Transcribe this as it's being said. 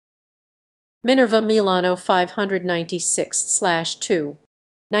Minerva Milano 596/2,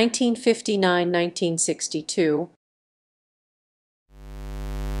 1959–1962.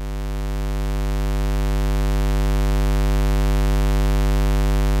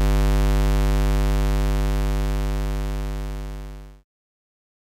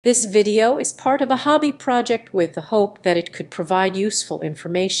 This video is part of a hobby project with the hope that it could provide useful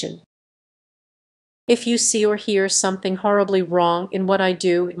information. If you see or hear something horribly wrong in what I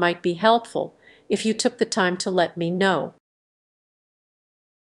do, it might be helpful if you took the time to let me know.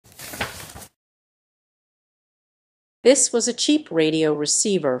 This was a cheap radio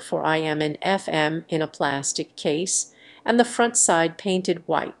receiver for AM and FM in a plastic case, and the front side painted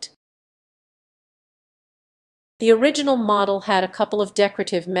white. The original model had a couple of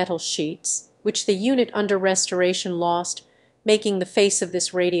decorative metal sheets, which the unit under restoration lost, making the face of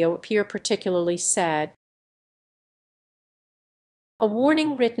this radio appear particularly sad. A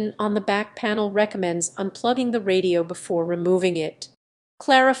warning written on the back panel recommends unplugging the radio before removing it,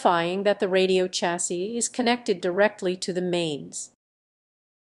 clarifying that the radio chassis is connected directly to the mains.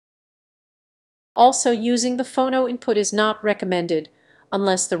 Also, using the phono input is not recommended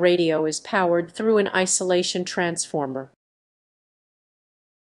unless the radio is powered through an isolation transformer.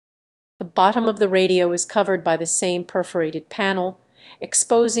 The bottom of the radio is covered by the same perforated panel,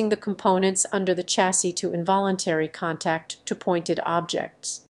 exposing the components under the chassis to involuntary contact to pointed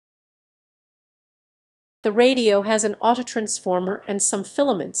objects. The radio has an autotransformer and some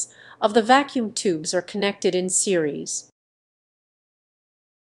filaments of the vacuum tubes are connected in series.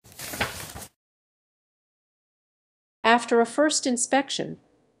 After a first inspection,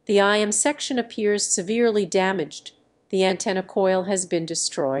 the IM section appears severely damaged. The antenna coil has been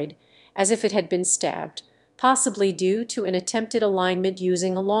destroyed, as if it had been stabbed, possibly due to an attempted alignment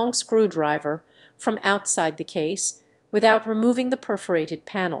using a long screwdriver from outside the case without removing the perforated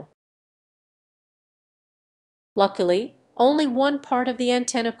panel. Luckily, only one part of the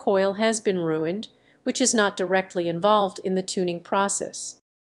antenna coil has been ruined, which is not directly involved in the tuning process.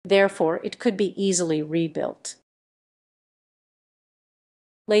 Therefore, it could be easily rebuilt.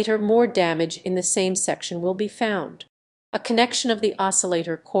 Later, more damage in the same section will be found. A connection of the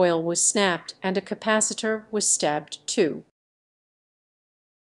oscillator coil was snapped and a capacitor was stabbed too.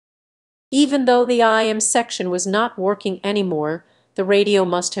 Even though the IM section was not working anymore, the radio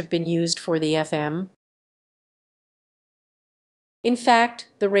must have been used for the FM. In fact,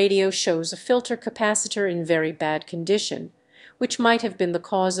 the radio shows a filter capacitor in very bad condition, which might have been the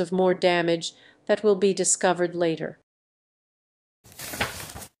cause of more damage that will be discovered later.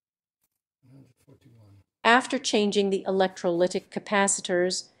 After changing the electrolytic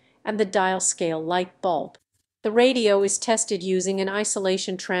capacitors and the dial scale light bulb, the radio is tested using an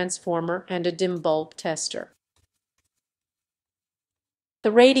isolation transformer and a dim bulb tester.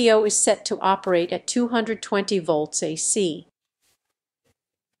 The radio is set to operate at 220 volts AC.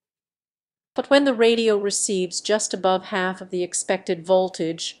 But when the radio receives just above half of the expected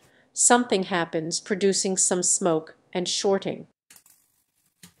voltage, something happens, producing some smoke and shorting.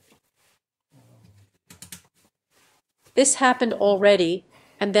 This happened already,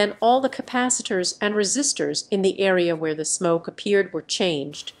 and then all the capacitors and resistors in the area where the smoke appeared were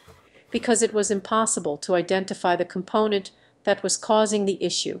changed, because it was impossible to identify the component that was causing the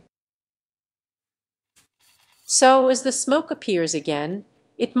issue. So, as the smoke appears again,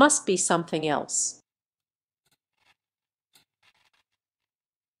 it must be something else.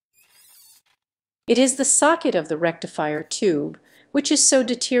 It is the socket of the rectifier tube, which is so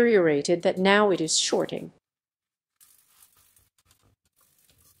deteriorated that now it is shorting.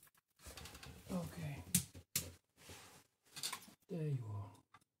 There you are.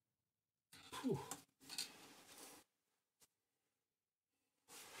 Whew.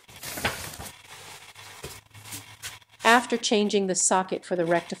 After changing the socket for the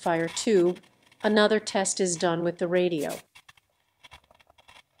rectifier tube, another test is done with the radio.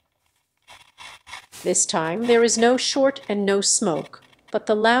 This time there is no short and no smoke, but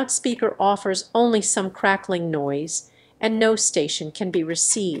the loudspeaker offers only some crackling noise, and no station can be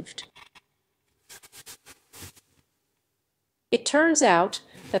received. It turns out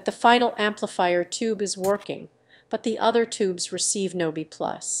that the final amplifier tube is working, but the other tubes receive no B+.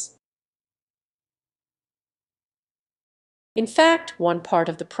 In fact, one part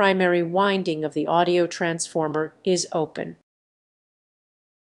of the primary winding of the audio transformer is open.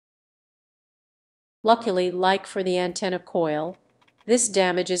 Luckily, like for the antenna coil, this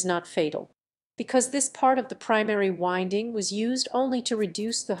damage is not fatal, because this part of the primary winding was used only to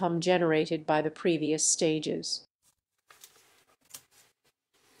reduce the hum generated by the previous stages.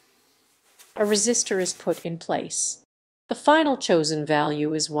 A resistor is put in place. The final chosen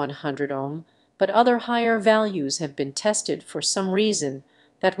value is 100 ohm, but other higher values have been tested for some reason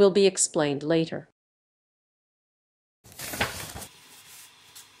that will be explained later.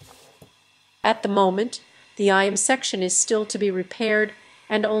 At the moment, the IM section is still to be repaired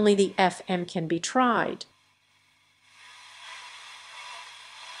and only the FM can be tried.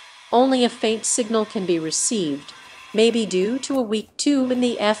 Only a faint signal can be received, maybe due to a weak tube in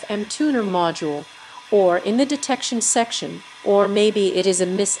the FM tuner module or in the detection section, or maybe it is a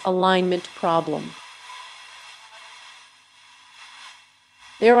misalignment problem.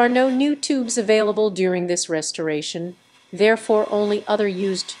 There are no new tubes available during this restoration, therefore only other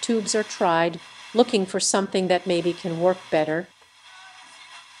used tubes are tried, looking for something that maybe can work better.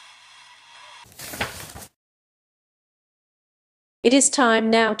 It is time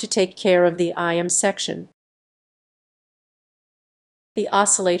now to take care of the IM section. The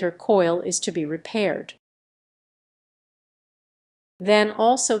oscillator coil is to be repaired. Then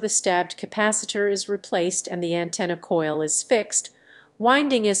also the stabbed capacitor is replaced and the antenna coil is fixed,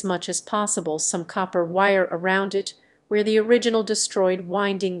 winding as much as possible some copper wire around it where the original destroyed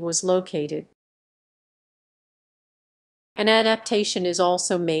winding was located. An adaptation is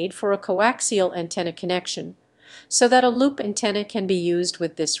also made for a coaxial antenna connection, so that a loop antenna can be used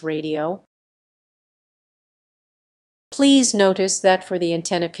with this radio. Please notice that for the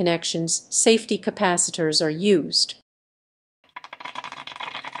antenna connections, safety capacitors are used.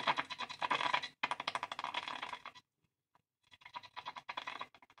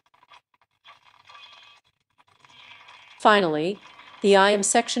 Finally, the IM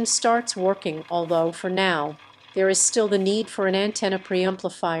section starts working, although for now there is still the need for an antenna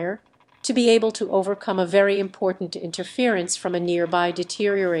preamplifier to be able to overcome a very important interference from a nearby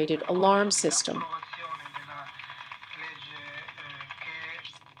deteriorated alarm system.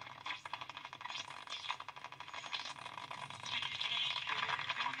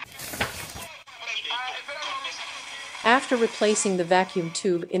 After replacing the vacuum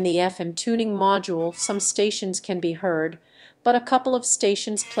tube in the FM tuning module, some stations can be heard, but a couple of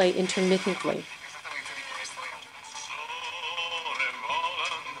stations play intermittently.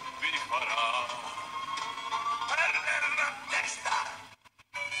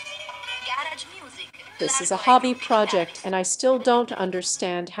 This is a hobby project, and I still don't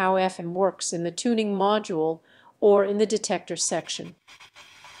understand how FM works in the tuning module or in the detector section.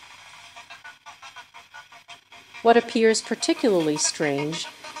 What appears particularly strange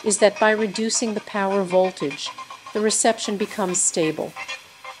is that by reducing the power voltage, the reception becomes stable.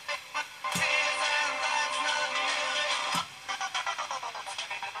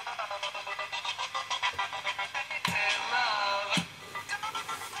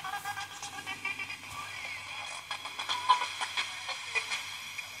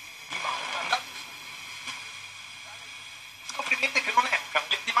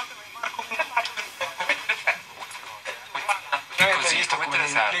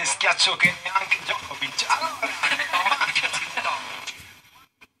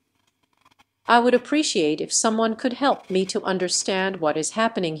 I would appreciate if someone could help me to understand what is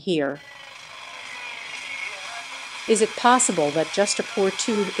happening here. Is it possible that just a poor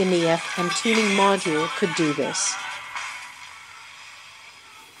tube in the FM tuning module could do this?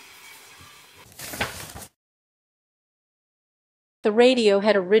 The radio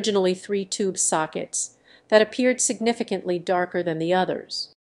had originally 3 tube sockets that appeared significantly darker than the others.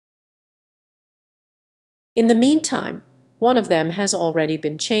 In the meantime, one of them has already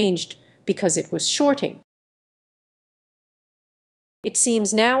been changed because it was shorting. It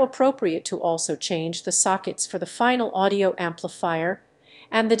seems now appropriate to also change the sockets for the final audio amplifier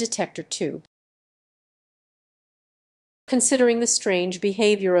and the detector tube. Considering the strange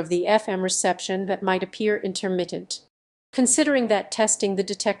behavior of the FM reception that might appear intermittent, considering that testing the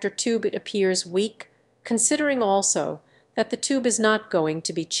detector tube it appears weak, considering also that the tube is not going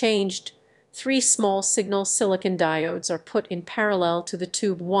to be changed, 3 small signal silicon diodes are put in parallel to the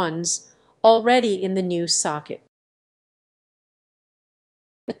tube 1s already in the new socket.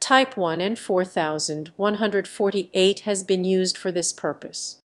 The Type 1 N4148 has been used for this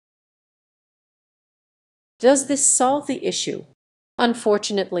purpose. Does this solve the issue?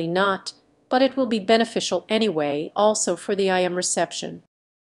 Unfortunately not, but it will be beneficial anyway, also for the IM reception.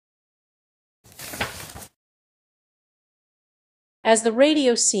 As the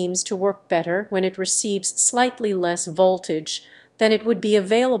radio seems to work better when it receives slightly less voltage than it would be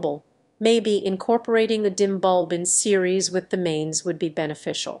available, maybe incorporating the dim bulb in series with the mains would be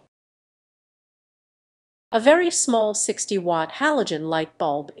beneficial. A very small 60-watt halogen light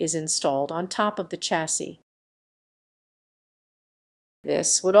bulb is installed on top of the chassis.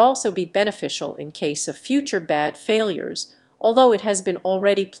 This would also be beneficial in case of future bad failures, although it has been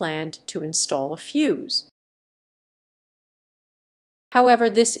already planned to install a fuse. However,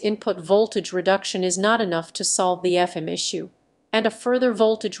 this input voltage reduction is not enough to solve the FM issue, and a further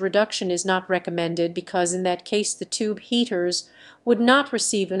voltage reduction is not recommended because in that case the tube heaters would not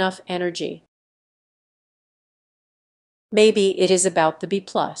receive enough energy. Maybe it is about the B+.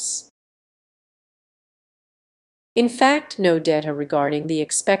 In fact, no data regarding the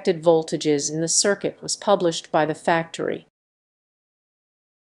expected voltages in the circuit was published by the factory.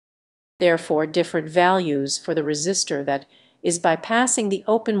 Therefore, different values for the resistor that is bypassing the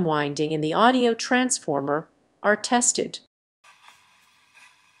open winding in the audio transformer are tested.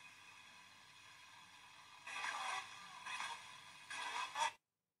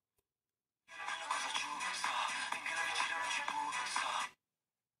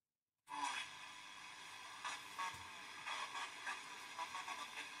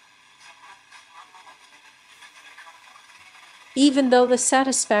 Even though the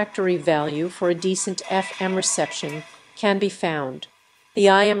satisfactory value for a decent FM reception can be found, the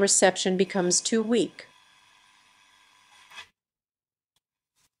IM reception becomes too weak.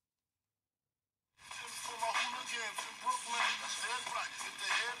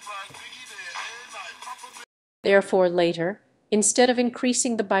 Therefore, later, instead of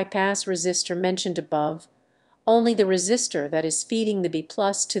increasing the bypass resistor mentioned above, only the resistor that is feeding the B+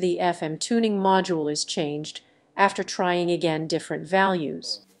 to the FM tuning module is changed after trying again different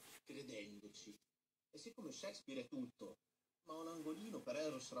values. Credendoci. E siccome Shakespeare è tutto, ma un angolino per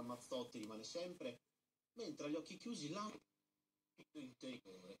Eros Ramazzotti rimane sempre, mentre agli occhi chiusi là tutto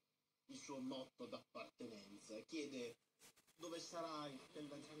interiore, il suo motto d'appartenenza, e chiede: dove sarai,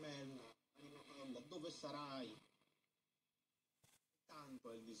 stella gemella, anima bella, dove sarai?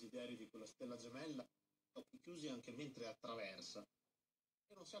 Tanto è il desiderio di quella stella gemella, occhi chiusi anche mentre attraversa,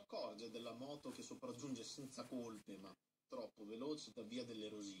 e non si accorge della moto che sopraggiunge senza colpe, ma troppo veloce da via delle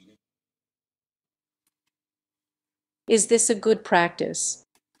rosine. Is this a good practice?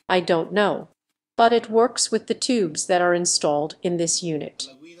 I don't know, but it works with the tubes that are installed in this unit.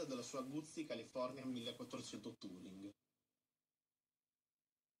 La guida della sua Guzzi California 1400 Touring.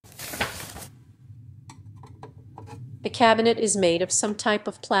 The cabinet is made of some type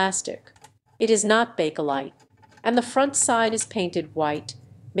of plastic. It is not Bakelite, and the front side is painted white,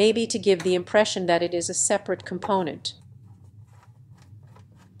 maybe to give the impression that it is a separate component.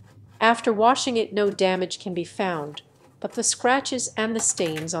 After washing it, no damage can be found, but the scratches and the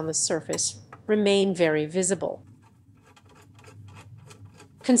stains on the surface remain very visible.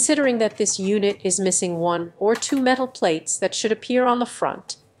 Considering that this unit is missing one or two metal plates that should appear on the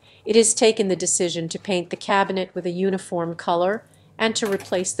front, it is taken the decision to paint the cabinet with a uniform color and to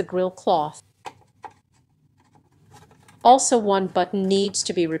replace the grille cloth. Also, one button needs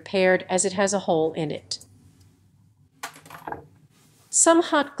to be repaired as it has a hole in it. Some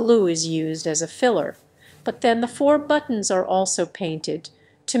hot glue is used as a filler, but then the 4 buttons are also painted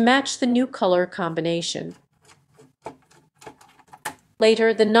to match the new color combination.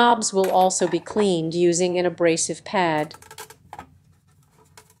 Later, the knobs will also be cleaned using an abrasive pad.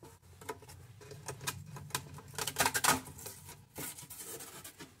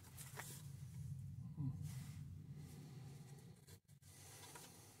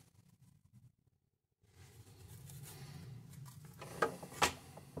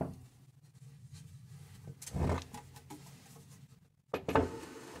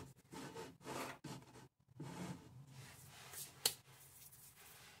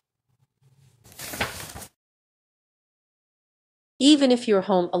 Even if your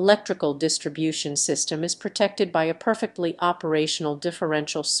home electrical distribution system is protected by a perfectly operational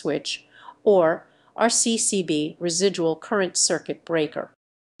differential switch or RCCB residual current circuit breaker,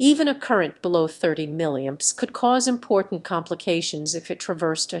 even a current below 30 milliamps could cause important complications if it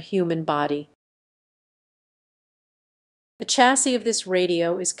traversed a human body. The chassis of this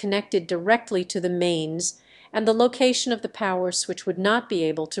radio is connected directly to the mains, and the location of the power switch would not be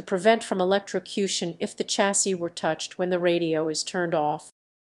able to prevent from electrocution if the chassis were touched when the radio is turned off.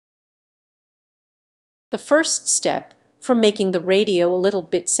 The first step for making the radio a little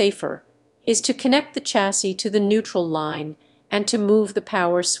bit safer is to connect the chassis to the neutral line and to move the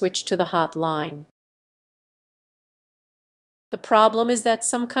power switch to the hot line. The problem is that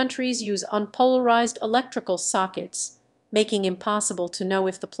some countries use unpolarized electrical sockets, making impossible to know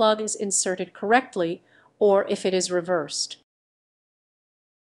if the plug is inserted correctly or if it is reversed.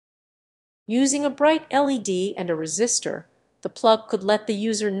 Using a bright LED and a resistor, the plug could let the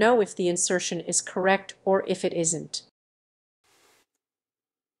user know if the insertion is correct or if it isn't.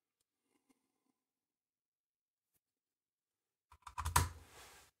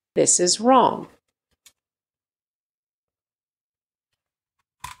 This is wrong.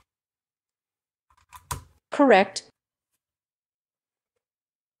 Correct.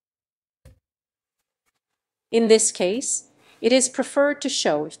 In this case, it is preferred to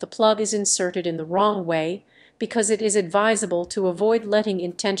show if the plug is inserted in the wrong way, because it is advisable to avoid letting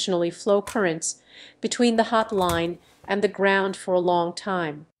intentionally flow currents between the hot line and the ground for a long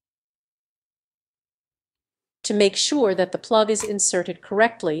time. To make sure that the plug is inserted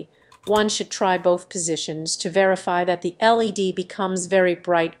correctly, one should try both positions to verify that the LED becomes very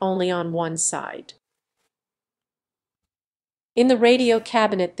bright only on one side. In the radio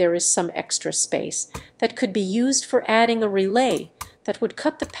cabinet there is some extra space that could be used for adding a relay that would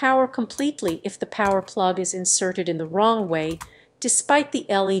cut the power completely if the power plug is inserted in the wrong way, despite the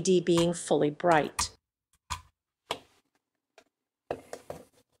LED being fully bright.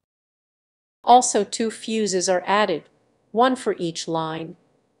 Also, 2 fuses are added, one for each line,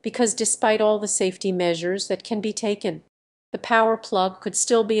 because despite all the safety measures that can be taken, the power plug could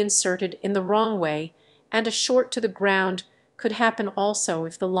still be inserted in the wrong way, and a short to the ground could happen also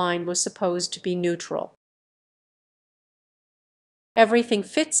if the line was supposed to be neutral. Everything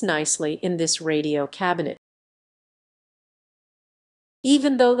fits nicely in this radio cabinet.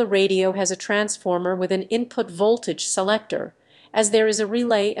 Even though the radio has a transformer with an input voltage selector, as there is a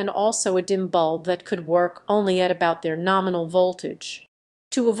relay and also a dim bulb that could work only at about their nominal voltage.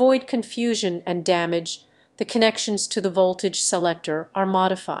 To avoid confusion and damage, the connections to the voltage selector are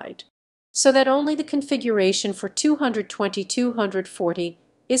modified, so that only the configuration for 220/240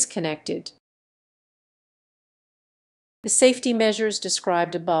 is connected. The safety measures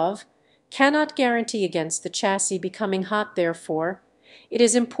described above cannot guarantee against the chassis becoming hot. Therefore, it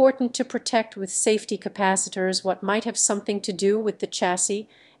is important to protect with safety capacitors what might have something to do with the chassis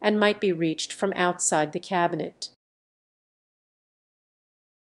and might be reached from outside the cabinet.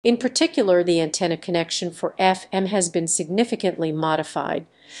 In particular, the antenna connection for FM has been significantly modified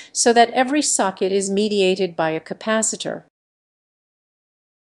so that every socket is mediated by a capacitor.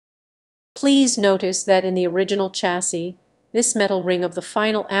 Please notice that in the original chassis, this metal ring of the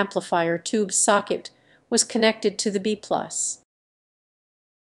final amplifier tube socket was connected to the B+.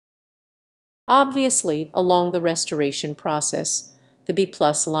 Obviously, along the restoration process, the B+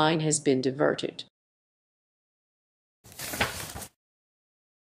 line has been diverted.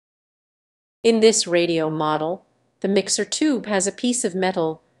 In this radio model, the mixer tube has a piece of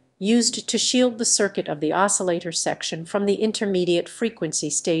metal used to shield the circuit of the oscillator section from the intermediate frequency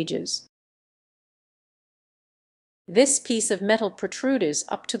stages. This piece of metal protrudes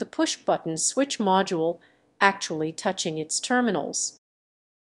up to the push-button switch module, actually touching its terminals.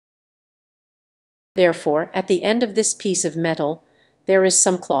 Therefore, at the end of this piece of metal, there is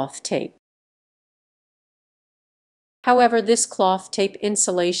some cloth tape. However, this cloth tape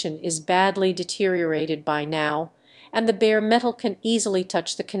insulation is badly deteriorated by now, and the bare metal can easily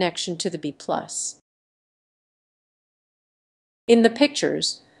touch the connection to the B+. In the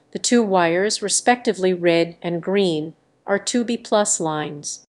pictures, the 2 wires, respectively red and green, are 2 B+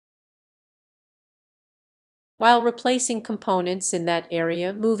 lines. While replacing components in that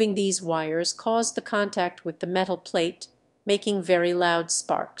area, moving these wires caused the contact with the metal plate, making very loud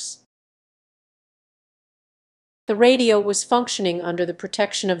sparks. The radio was functioning under the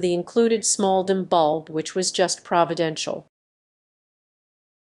protection of the included small dim bulb, which was just providential.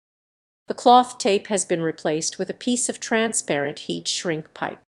 The cloth tape has been replaced with a piece of transparent heat shrink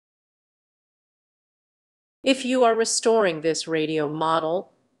pipe. If you are restoring this radio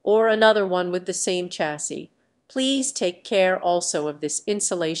model or another one with the same chassis, please take care also of this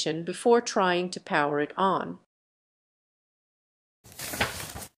insulation before trying to power it on.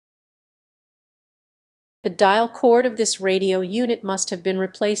 The dial cord of this radio unit must have been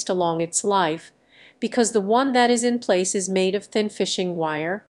replaced along its life, because the one that is in place is made of thin fishing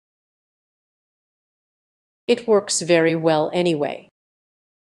wire. It works very well anyway.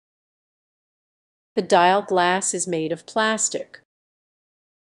 The dial glass is made of plastic.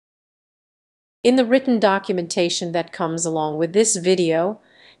 In the written documentation that comes along with this video,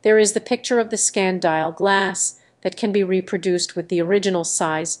 there is the picture of the scanned dial glass that can be reproduced with the original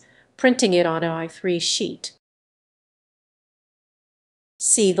size, printing it on an I3 sheet.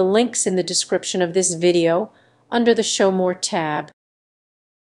 See the links in the description of this video under the Show More tab.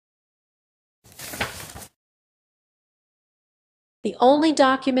 The only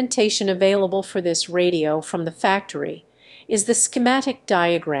documentation available for this radio from the factory is the schematic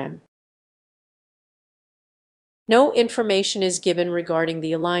diagram. No information is given regarding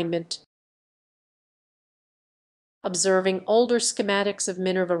the alignment. Observing older schematics of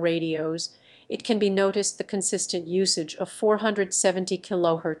Minerva radios, it can be noticed the consistent usage of 470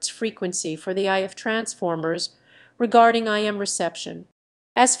 kHz frequency for the IF transformers regarding IM reception.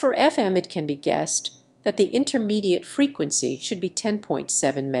 As for FM, it can be guessed that the intermediate frequency should be 10.7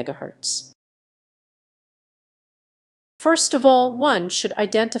 MHz. First of all, one should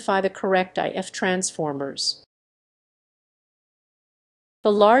identify the correct IF transformers.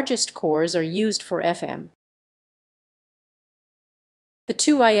 The largest cores are used for FM. The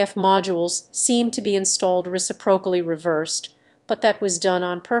two IF modules seem to be installed reciprocally reversed, but that was done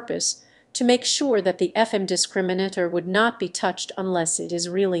on purpose to make sure that the FM discriminator would not be touched unless it is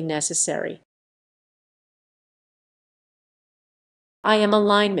really necessary. IM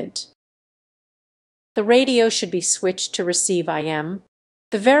alignment. The radio should be switched to receive IM.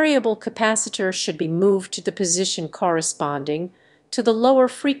 The variable capacitor should be moved to the position corresponding to the lower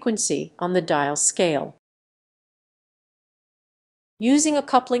frequency on the dial scale. Using a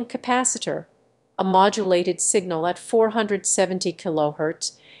coupling capacitor, a modulated signal at 470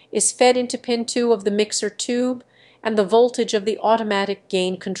 kHz is fed into pin 2 of the mixer tube, and the voltage of the automatic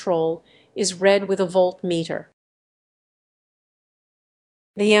gain control is read with a voltmeter.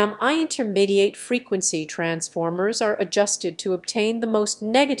 The I intermediate frequency transformers are adjusted to obtain the most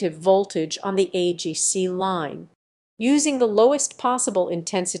negative voltage on the AGC line, using the lowest possible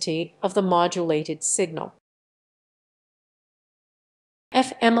intensity of the modulated signal.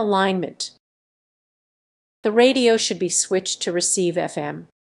 FM alignment. The radio should be switched to receive FM.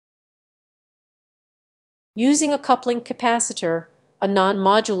 Using a coupling capacitor, a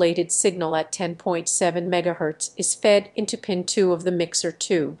non-modulated signal at 10.7 MHz is fed into pin 2 of the mixer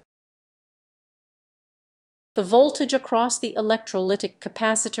tube. The voltage across the electrolytic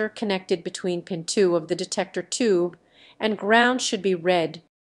capacitor connected between pin 2 of the detector tube and ground should be read.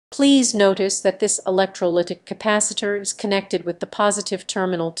 Please notice that this electrolytic capacitor is connected with the positive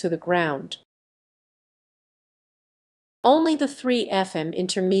terminal to the ground. Only the 3 FM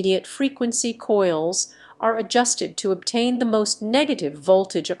intermediate frequency coils are adjusted to obtain the most negative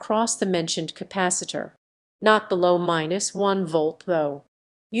voltage across the mentioned capacitor, not below -1 volt though,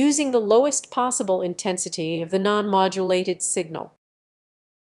 using the lowest possible intensity of the non-modulated signal.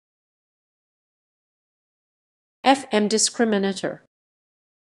 FM discriminator.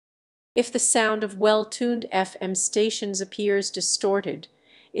 If the sound of well-tuned FM stations appears distorted,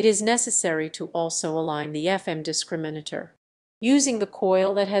 it is necessary to also align the FM discriminator, using the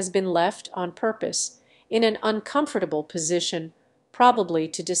coil that has been left on purpose in an uncomfortable position, probably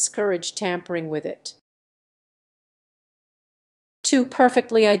to discourage tampering with it. Two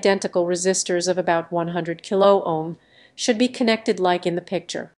perfectly identical resistors of about 100 kΩ should be connected like in the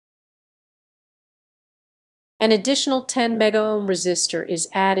picture. An additional 10 megaohm resistor is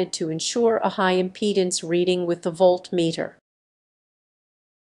added to ensure a high impedance reading with the voltmeter.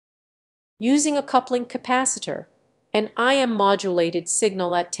 Using a coupling capacitor, an IM modulated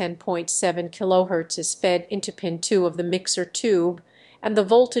signal at 10.7 kHz is fed into pin 2 of the mixer tube, and the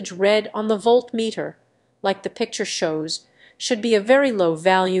voltage read on the voltmeter, like the picture shows, should be a very low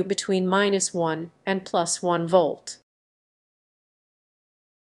value between -1 and +1 volt.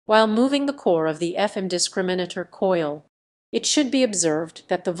 While moving the core of the FM discriminator coil, it should be observed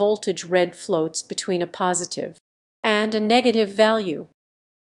that the voltage read floats between a positive and a negative value.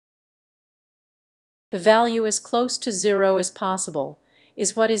 The value as close to 0 as possible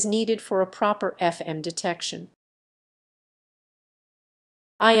is what is needed for a proper FM detection.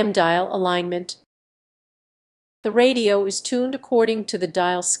 IM dial alignment. The radio is tuned according to the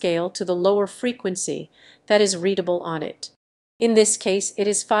dial scale to the lower frequency that is readable on it. In this case, it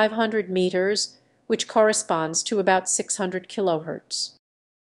is 500 meters, which corresponds to about 600 kHz.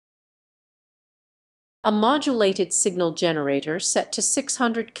 A modulated signal generator set to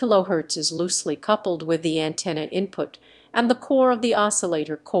 600 kHz is loosely coupled with the antenna input, and the core of the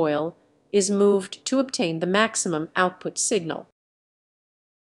oscillator coil is moved to obtain the maximum output signal.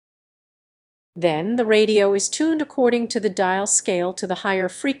 Then the radio is tuned according to the dial scale to the higher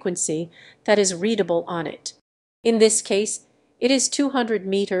frequency that is readable on it. In this case, it is 200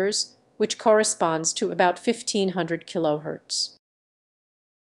 meters, which corresponds to about 1500 kHz.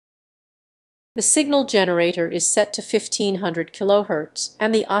 The signal generator is set to 1500 kHz,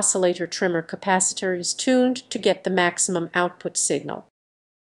 and the oscillator trimmer capacitor is tuned to get the maximum output signal.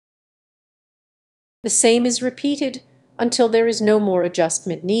 The same is repeated until there is no more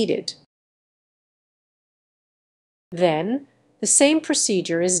adjustment needed. Then, the same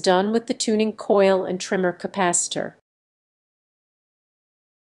procedure is done with the tuning coil and trimmer capacitor.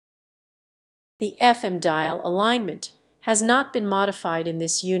 The FM dial alignment has not been modified in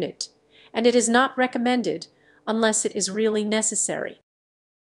this unit, and it is not recommended unless it is really necessary.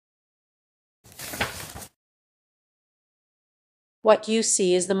 What you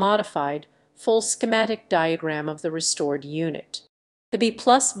see is the modified, full schematic diagram of the restored unit. The B+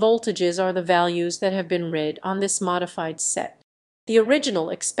 voltages are the values that have been read on this modified set. The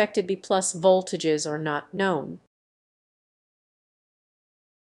original expected B+ voltages are not known.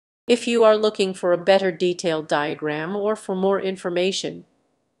 If you are looking for a better detailed diagram or for more information,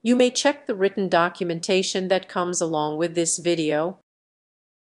 you may check the written documentation that comes along with this video.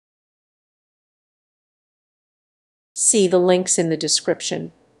 See the links in the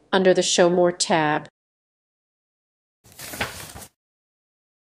description under the Show More tab.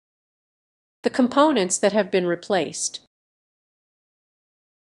 The components that have been replaced.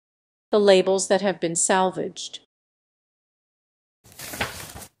 The labels that have been salvaged.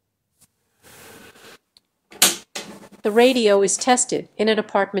 The radio is tested in an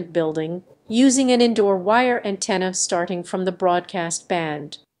apartment building using an indoor wire antenna starting from the broadcast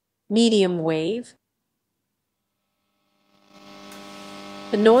band, medium wave.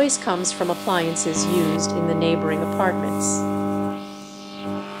 The noise comes from appliances used in the neighboring apartments.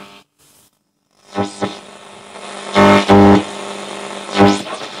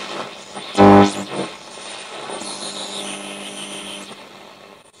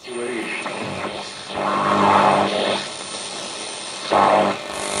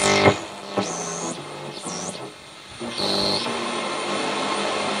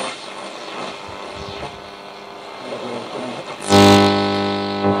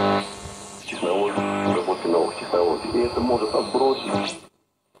 И это может отбросить.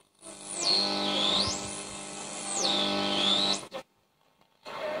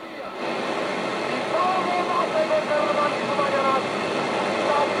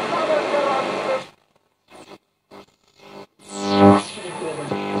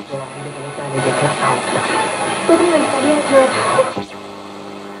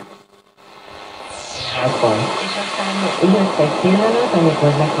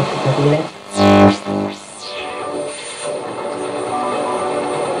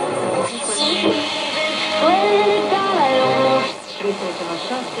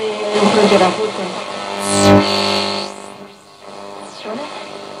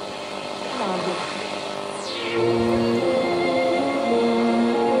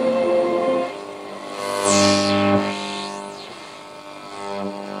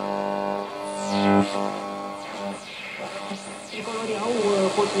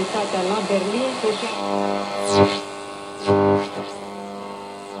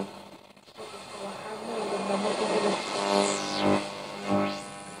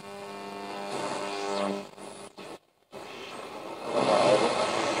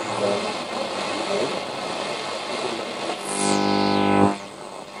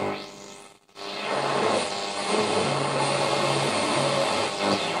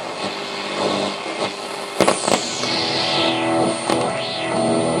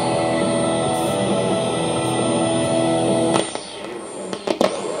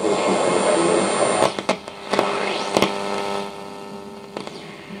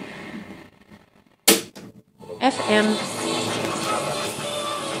 FM.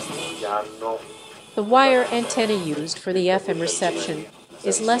 The wire antenna used for the FM reception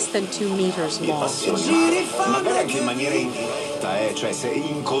is less than 2 meters long. Magari anche in maniera indiretta, cioè se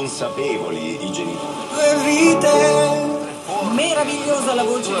inconsapevoli i genitori. Meravigliosa la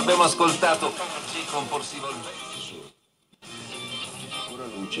voce. Abbiamo ascoltato comporsivo il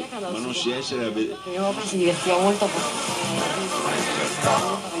ma non si riesce a vedere. Mio papà si divertiva molto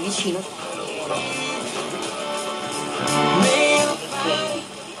vicino.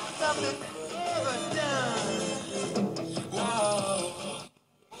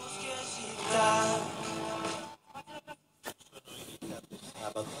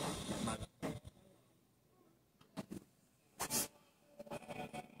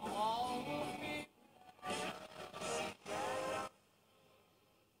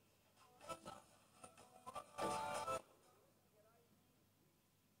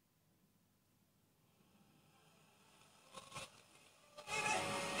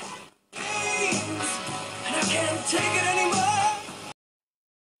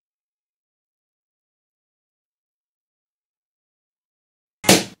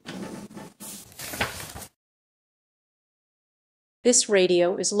 This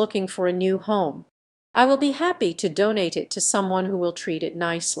radio is looking for a new home. I will be happy to donate it to someone who will treat it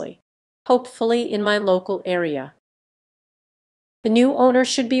nicely, hopefully in my local area. The new owner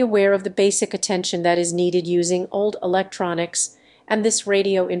should be aware of the basic attention that is needed using old electronics, and this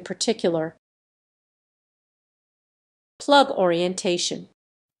radio in particular. Plug orientation.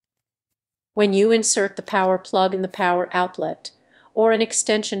 When you insert the power plug in the power outlet or an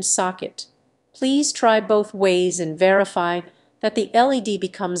extension socket, please try both ways and verify that the LED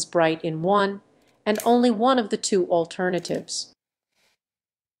becomes bright in one and only one of the two alternatives.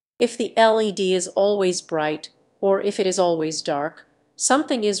 If the LED is always bright, or if it is always dark,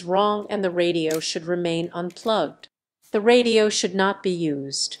 something is wrong and the radio should remain unplugged. The radio should not be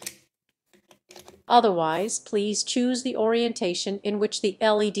used. Otherwise, please choose the orientation in which the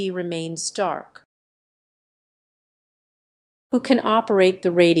LED remains dark. Who can operate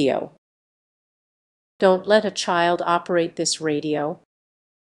the radio? Don't let a child operate this radio.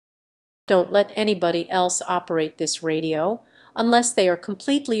 Don't let anybody else operate this radio unless they are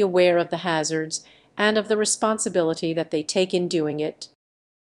completely aware of the hazards and of the responsibility that they take in doing it.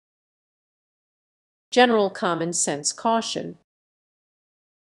 General common sense caution.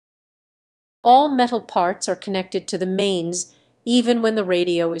 All metal parts are connected to the mains even when the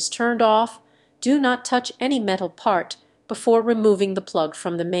radio is turned off. Do not touch any metal part before removing the plug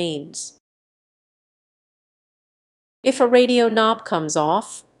from the mains. If a radio knob comes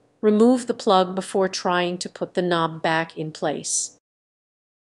off, remove the plug before trying to put the knob back in place.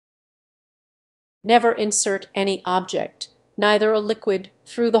 Never insert any object, neither a liquid,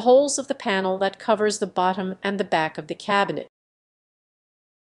 through the holes of the panel that covers the bottom and the back of the cabinet.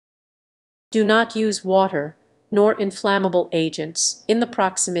 Do not use water nor inflammable agents in the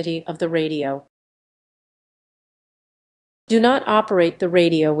proximity of the radio. Do not operate the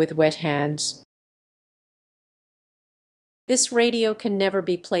radio with wet hands. This radio can never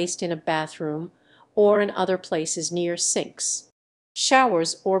be placed in a bathroom or in other places near sinks,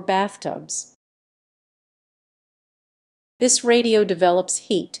 showers, or bathtubs. This radio develops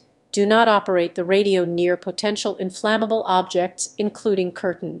heat. Do not operate the radio near potential inflammable objects, including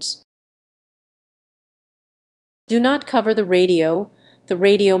curtains. Do not cover the radio. The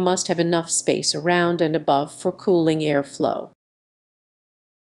radio must have enough space around and above for cooling airflow.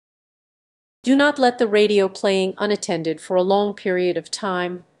 Do not let the radio playing unattended for a long period of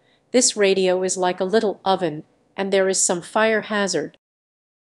time. This radio is like a little oven, and there is some fire hazard.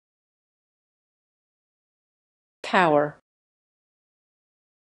 Power.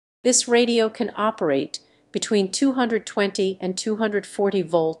 This radio can operate between 220 and 240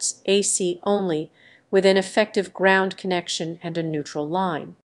 volts AC only, with an effective ground connection and a neutral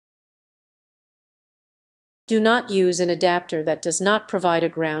line. Do not use an adapter that does not provide a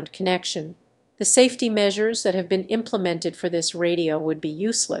ground connection. The safety measures that have been implemented for this radio would be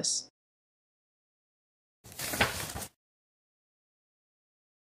useless.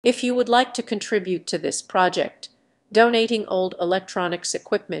 If you would like to contribute to this project, donating old electronics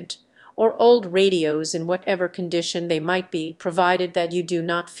equipment or old radios in whatever condition they might be, provided that you do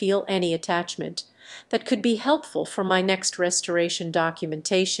not feel any attachment, that could be helpful for my next restoration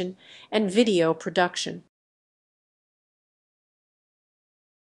documentation and video production.